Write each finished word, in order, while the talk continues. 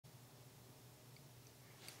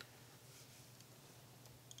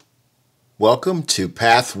Welcome to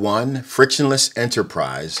Path 1 Frictionless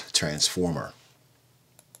Enterprise Transformer.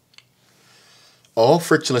 All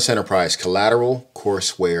Frictionless Enterprise collateral,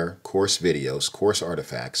 courseware, course videos, course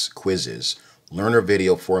artifacts, quizzes, learner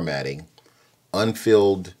video formatting,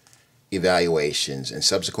 unfilled evaluations, and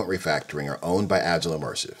subsequent refactoring are owned by Agile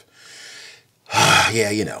Immersive.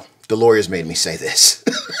 Yeah, the lawyers made me say this.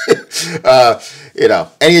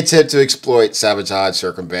 Any attempt to exploit, sabotage,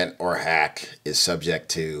 circumvent, or hack is subject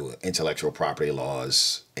to intellectual property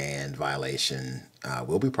laws, and violation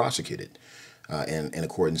will be prosecuted in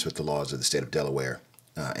accordance with the laws of the state of Delaware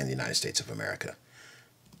and the United States of America.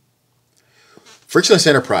 Frictionless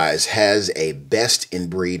Enterprise has a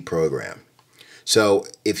best-in-breed program. So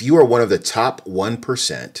if you are one of the top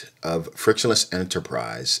 1% of Frictionless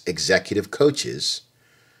Enterprise executive coaches,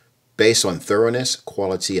 based on thoroughness,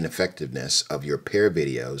 quality, and effectiveness of your pair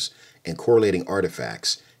videos and correlating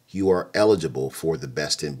artifacts, you are eligible for the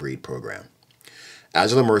best-in-breed program.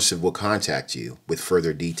 Agile Immersive will contact you with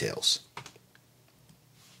further details.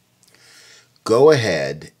 Go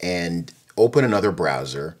ahead and open another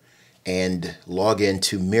browser and log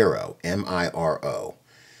into Miro, M-I-R-O,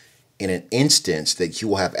 in an instance that you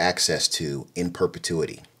will have access to in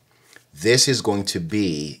perpetuity. This is going to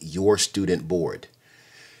be your student board.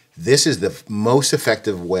 This is the most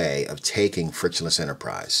effective way of taking Frictionless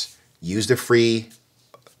Enterprise. Use the free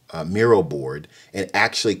Miro board and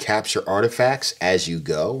actually capture artifacts as you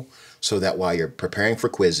go, so that while you're preparing for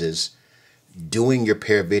quizzes, doing your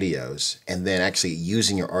pair videos, and then actually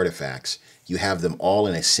using your artifacts, you have them all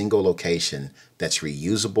in a single location that's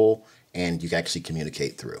reusable and you can actually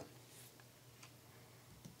communicate through.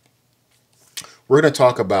 We're going to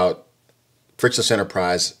talk about Frictionless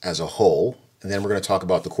Enterprise as a whole, and then we're going to talk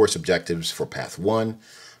about the course objectives for Path 1,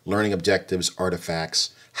 learning objectives,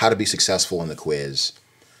 artifacts, how to be successful on the quiz,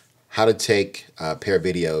 how to take pair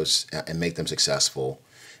videos and make them successful,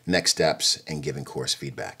 next steps, and giving course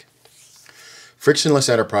feedback. Frictionless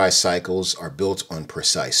Enterprise cycles are built on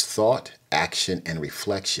precise thought, action, and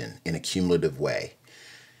reflection in a cumulative way.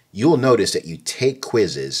 You'll notice that you take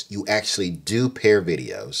quizzes, you actually do pair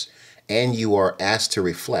videos, and you are asked to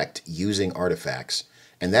reflect using artifacts,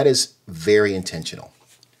 and that is very intentional.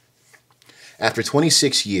 After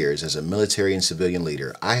 26 years as a military and civilian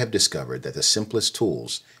leader, I have discovered that the simplest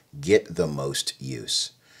tools get the most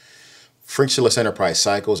use. Frictionless Enterprise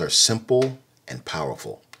cycles are simple and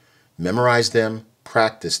powerful. Memorize them,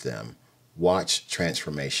 practice them, watch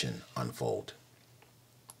transformation unfold.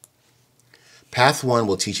 Path 1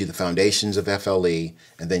 will teach you the foundations of FLE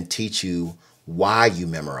and then teach you why you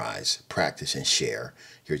memorize, practice, and share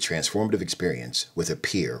your transformative experience with a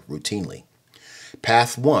peer routinely.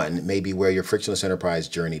 Path 1 may be where your Frictionless Enterprise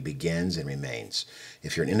journey begins and remains,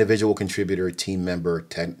 if you're an individual contributor, team member,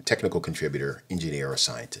 technical contributor, engineer, or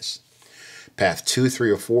scientist. Path 2,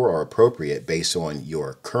 3, or 4 are appropriate based on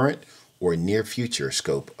your current or near future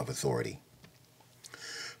scope of authority.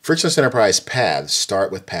 Frictionless Enterprise paths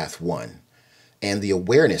start with Path 1 and the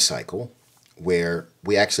awareness cycle, where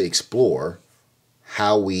we actually explore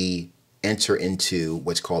how we enter into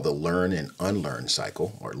what's called the learn and unlearn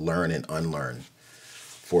cycle, or learn and unlearn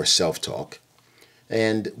for self-talk.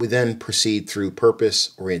 And we then proceed through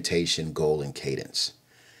purpose, orientation, goal, and cadence.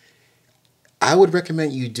 I would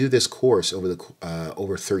recommend you do this course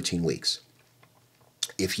over 13 weeks.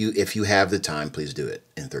 If you have the time, please do it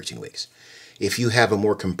in 13 weeks. If you have a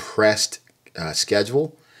more compressed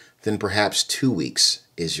schedule, then perhaps 2 weeks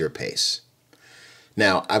is your pace.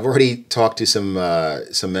 Now, I've already talked to some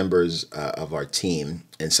members of our team,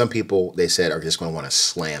 and some people, they said, are just going to want to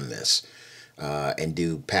slam this and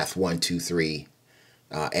do Path 1, 2, 3,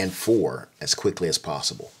 and 4 as quickly as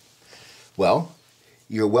possible. Well,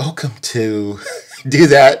 you're welcome to do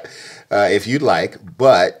that if you'd like,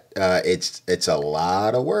 but it's a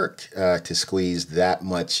lot of work to squeeze that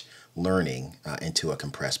much learning into a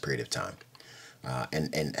compressed period of time.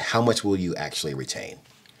 And how much will you actually retain?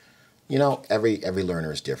 Every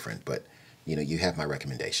learner is different, but you have my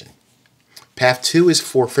recommendation. Path 2 is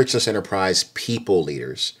for Frictionless Enterprise people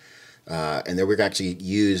leaders, and then we're going to actually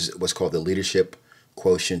use what's called the leadership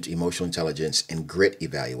quotient, emotional intelligence, and grit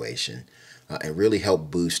evaluation, and really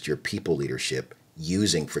help boost your people leadership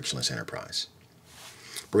using Frictionless Enterprise.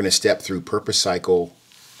 We're going to step through purpose cycle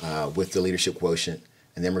with the leadership quotient,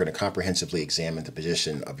 and then we're going to comprehensively examine the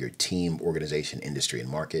position of your team, organization, industry, and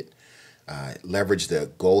market. Leverage the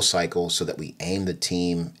goal cycle so that we aim the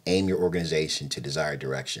team, aim your organization to desired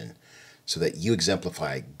direction, so that you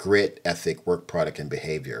exemplify grit, ethic, work product, and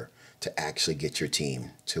behavior to actually get your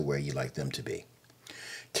team to where you like them to be.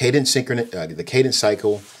 The cadence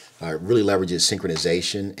cycle Really leverages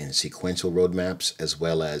synchronization and sequential roadmaps, as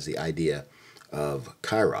well as the idea of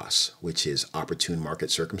Kairos, which is opportune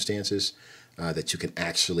market circumstances that you can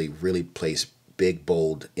actually really place big,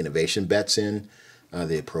 bold innovation bets in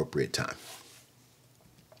the appropriate time.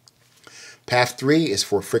 Path 3 is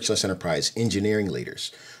for frictionless enterprise engineering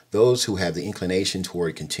leaders, those who have the inclination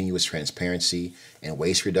toward continuous transparency and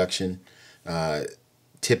waste reduction.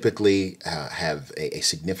 Typically have a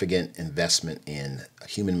significant investment in a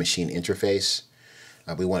human-machine interface.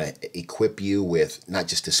 We want to equip you with not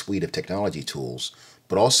just a suite of technology tools,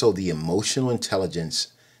 but also the emotional intelligence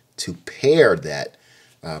to pair that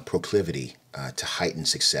proclivity to heighten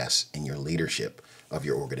success in your leadership of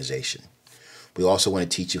your organization. We also want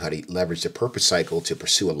to teach you how to leverage the purpose cycle to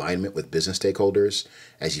pursue alignment with business stakeholders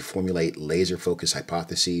as you formulate laser-focused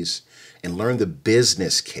hypotheses and learn the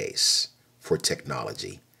business case for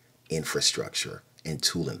technology, infrastructure, and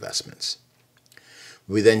tool investments.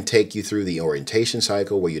 We then take you through the orientation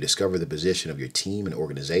cycle, where you discover the position of your team and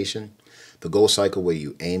organization, the goal cycle, where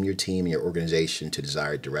you aim your team and your organization to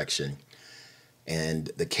desired direction,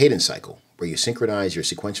 and the cadence cycle, where you synchronize your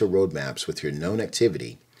sequential roadmaps with your known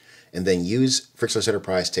activity, and then use frictionless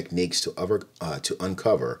enterprise techniques to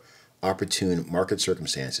uncover opportune market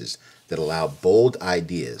circumstances that allow bold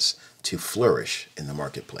ideas to flourish in the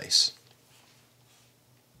marketplace.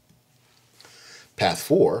 Path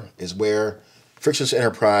 4 is where frictionless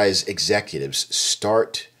enterprise executives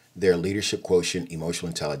start their leadership quotient, emotional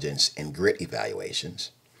intelligence, and grit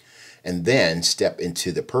evaluations, and then step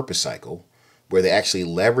into the purpose cycle, where they actually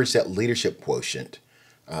leverage that leadership quotient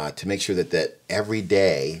to make sure that every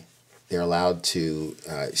day they're allowed to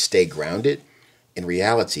stay grounded in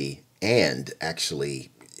reality and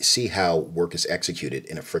actually see how work is executed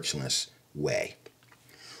in a frictionless way.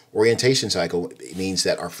 Orientation cycle means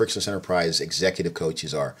that our frictionless enterprise executive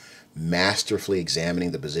coaches are masterfully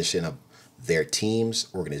examining the position of their teams,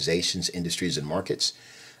 organizations, industries, and markets,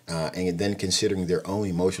 and then considering their own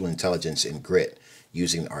emotional intelligence and grit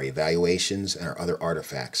using our evaluations and our other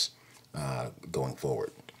artifacts going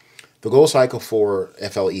forward. The goal cycle for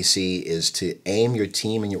FLEC is to aim your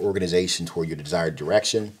team and your organization toward your desired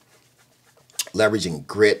direction, leveraging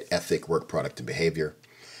grit, ethic, work product, and behavior,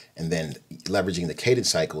 and then leveraging the cadence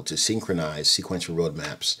cycle to synchronize sequential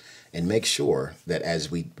roadmaps and make sure that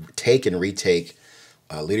as we take and retake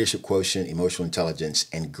leadership quotient, emotional intelligence,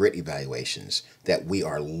 and grit evaluations, that we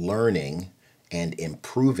are learning and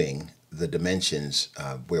improving the dimensions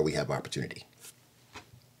where we have opportunity.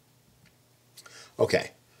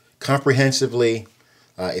 Okay, comprehensively,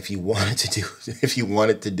 if you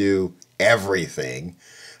wanted to do everything,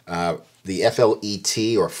 the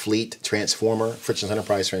FLET or Fleet Transformer, Frictionless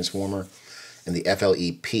Enterprise Transformer, and the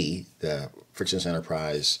FLEP, the Frictionless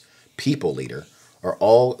Enterprise People Leader, are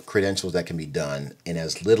all credentials that can be done in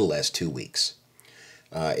as little as 2 weeks.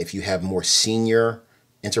 If you have more senior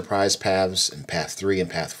enterprise paths in Path 3 and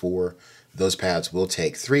Path 4, those paths will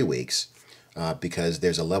take 3 weeks because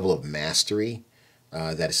there's a level of mastery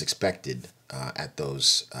that is expected at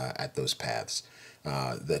those paths.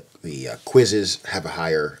 The quizzes have a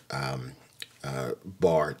higher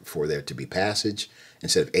bar for there to be passage.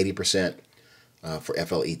 Instead of 80% for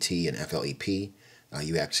FLET and FLEP,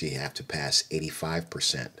 you actually have to pass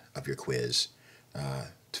 85% of your quiz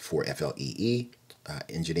for FLEE,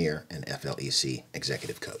 engineer, and FLEC,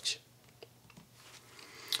 executive coach.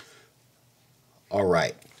 All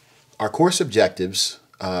right. Our course objectives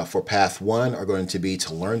for Path 1 are going to be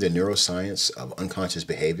to learn the neuroscience of unconscious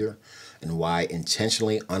behavior and why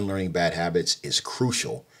intentionally unlearning bad habits is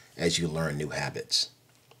crucial as you learn new habits.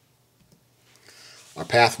 Our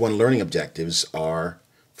Path 1 learning objectives are,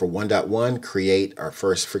 for 1.1, create our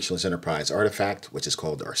first frictionless enterprise artifact, which is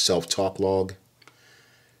called our self-talk log.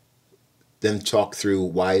 Then talk through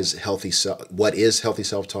what is healthy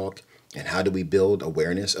self-talk, and how do we build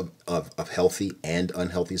awareness of healthy and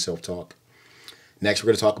unhealthy self-talk. Next, we're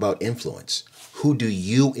going to talk about influence. Who do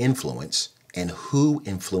you influence, and who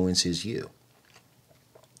influences you?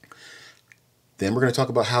 Then we're going to talk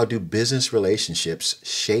about how do business relationships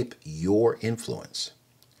shape your influence.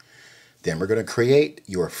 Then we're going to create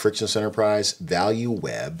your frictionless enterprise value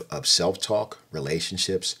web of self-talk,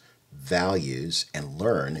 relationships, values, and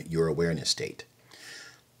learn your awareness state.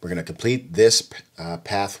 We're going to complete this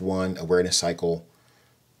Path 1 awareness cycle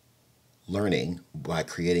learning by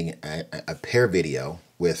creating a pair video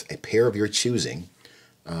with a pair of your choosing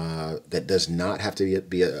that does not have to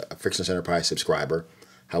be a Frictionless Enterprise subscriber.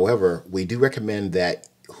 However, we do recommend that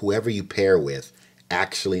whoever you pair with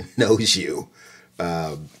actually knows you,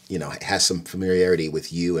 has some familiarity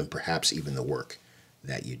with you and perhaps even the work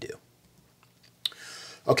that you do.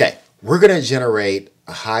 Okay, we're going to generate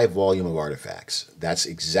a high volume of artifacts. That's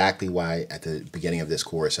exactly why at the beginning of this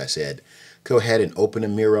course I said, go ahead and open a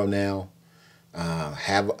Miro now.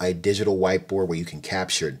 Have a digital whiteboard where you can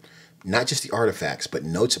capture not just the artifacts, but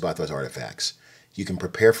notes about those artifacts. You can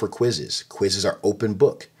prepare for quizzes. Quizzes are open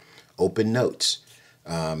book, open notes.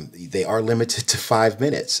 They are limited to 5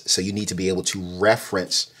 minutes, so you need to be able to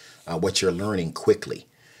reference what you're learning quickly.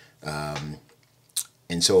 And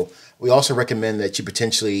so we also recommend that you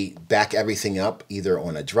potentially back everything up either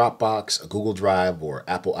on a Dropbox, a Google Drive, or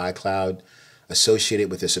Apple iCloud, associated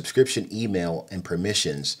with a subscription email, and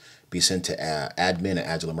permissions be sent to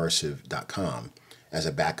admin@agileimmersive.com as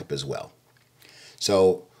a backup as well.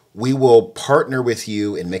 So we will partner with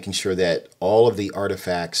you in making sure that all of the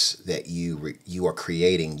artifacts that you are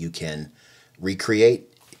creating, you can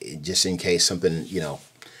recreate, just in case something,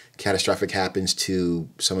 catastrophic happens to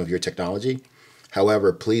some of your technology.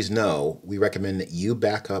 However, please know we recommend that you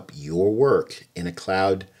back up your work in a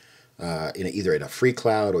cloud, either in a free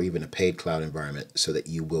cloud or even a paid cloud environment, so that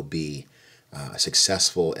you will be a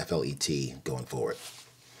successful FLET going forward.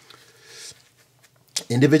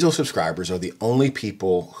 Individual subscribers are the only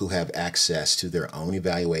people who have access to their own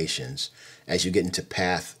evaluations as you get into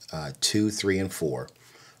path 2, 3, and 4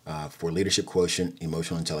 for leadership quotient,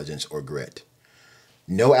 emotional intelligence, or grit.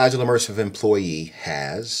 No Agile Immersive employee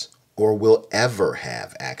has or will ever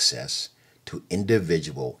have access to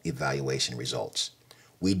individual evaluation results.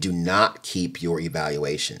 We do not keep your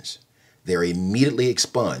evaluations. They're immediately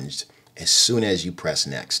expunged as soon as you press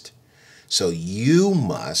next. So you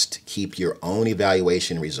must keep your own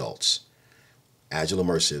evaluation results. Agile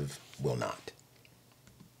Immersive will not.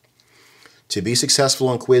 To be successful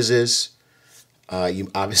on quizzes, you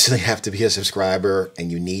obviously have to be a subscriber,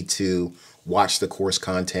 and you need to watch the course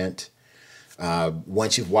content.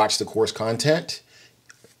 Once you've watched the course content,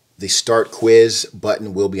 the Start Quiz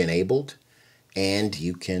button will be enabled, and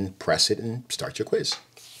you can press it and start your quiz.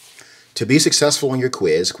 To be successful on your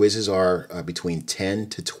quizzes are between 10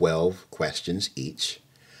 to 12 questions each.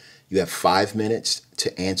 You have 5 minutes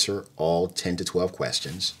to answer all 10 to 12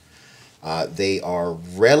 questions. They are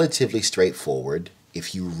relatively straightforward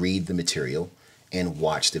if you read the material and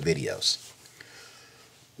watch the videos.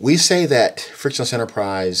 We say that Frictionless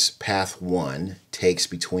Enterprise Path 1 takes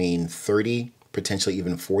between 30, potentially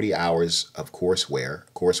even 40 hours of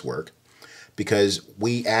coursework, because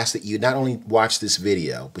we ask that you not only watch this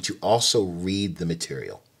video, but you also read the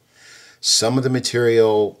material. Some of the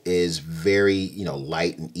material is very,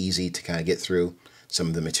 light and easy to kind of get through. Some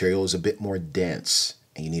of the material is a bit more dense,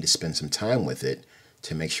 and you need to spend some time with it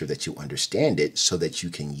to make sure that you understand it so that you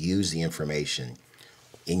can use the information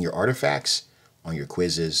in your artifacts, on your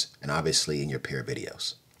quizzes, and obviously in your peer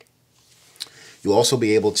videos. You'll also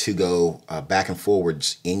be able to go back and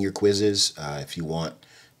forwards in your quizzes if you want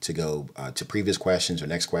to go to previous questions or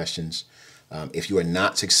next questions. If you are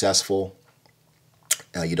not successful,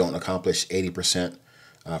 you don't accomplish 80%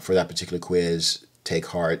 for that particular quiz, take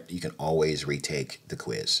heart. You can always retake the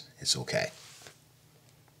quiz. It's okay.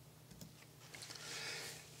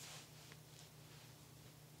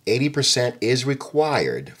 %, is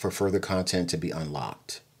required for further content to be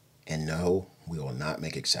unlocked. And no, we will not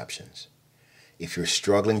make exceptions. If you're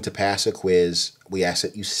struggling to pass a quiz, we ask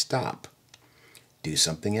that you stop, do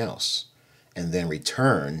something else, and then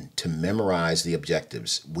return to memorize the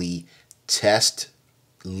objectives. We test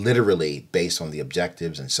literally based on the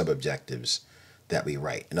objectives and sub-objectives that we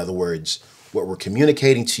write. In other words, what we're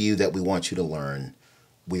communicating to you that we want you to learn,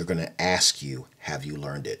 we're going to ask you, have you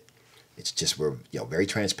learned it? It's just, we're very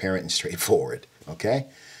transparent and straightforward, okay?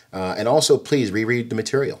 And also, please reread the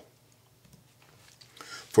material.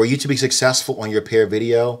 For you to be successful on your peer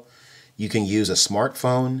video, you can use a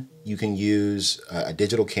smartphone, you can use a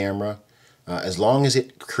digital camera. As long as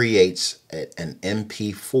it creates an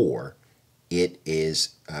MP4, it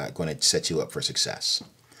is going to set you up for success.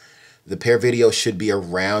 The peer video should be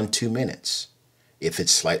around 2 minutes. If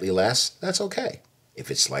it's slightly less, that's okay.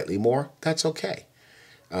 If it's slightly more, that's okay.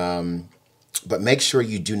 But make sure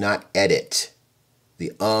you do not edit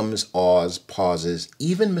the ums, ahs, pauses,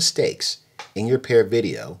 even mistakes in your peer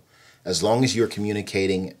video. As long as you're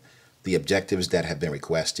communicating the objectives that have been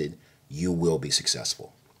requested, you will be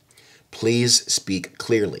successful. Please speak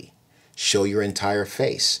clearly. Show your entire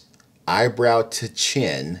face. Eyebrow to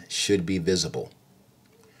chin should be visible.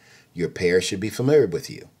 Your pair should be familiar with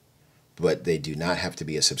you, but they do not have to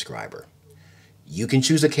be a subscriber. You can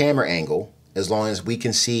choose a camera angle as long as we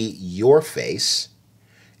can see your face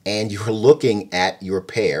and you're looking at your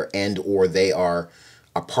pair, and or they are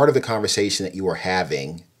a part of the conversation that you are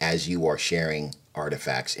having as you are sharing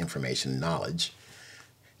artifacts, information, knowledge.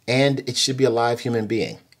 And it should be a live human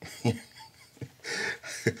being.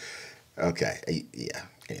 Okay. Yeah.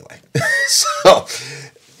 Anyway, so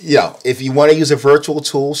if you want to use a virtual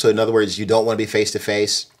tool, so in other words, you don't want to be face to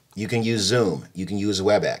face, you can use Zoom, you can use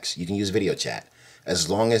WebEx, you can use video chat, as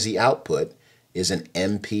long as the output is an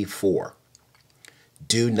MP4.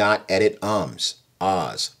 Do not edit ums,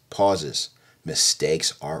 ahs, pauses.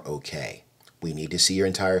 Mistakes are okay. We need to see your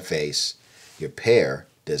entire face. Your pair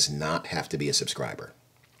does not have to be a subscriber.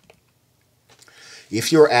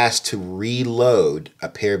 If you're asked to reload a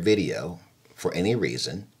pair video for any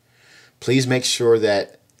reason, please make sure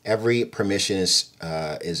that every permission is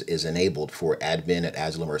enabled for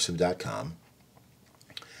admin@agileimmersive.com.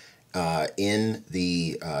 In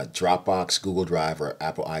the Dropbox, Google Drive, or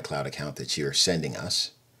Apple iCloud account that you're sending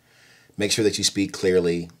us, make sure that you speak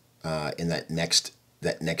clearly in that next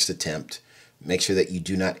attempt. Make sure that you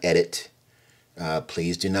do not edit.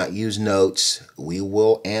 Please do not use notes. We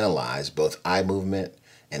will analyze both eye movement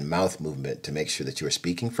and mouth movement to make sure that you are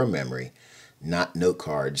speaking from memory, not note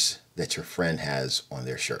cards that your friend has on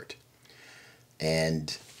their shirt.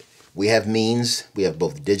 And we have means. We have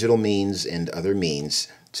both digital means and other means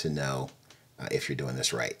to know if you're doing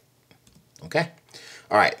this right. Okay?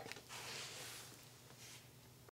 All right.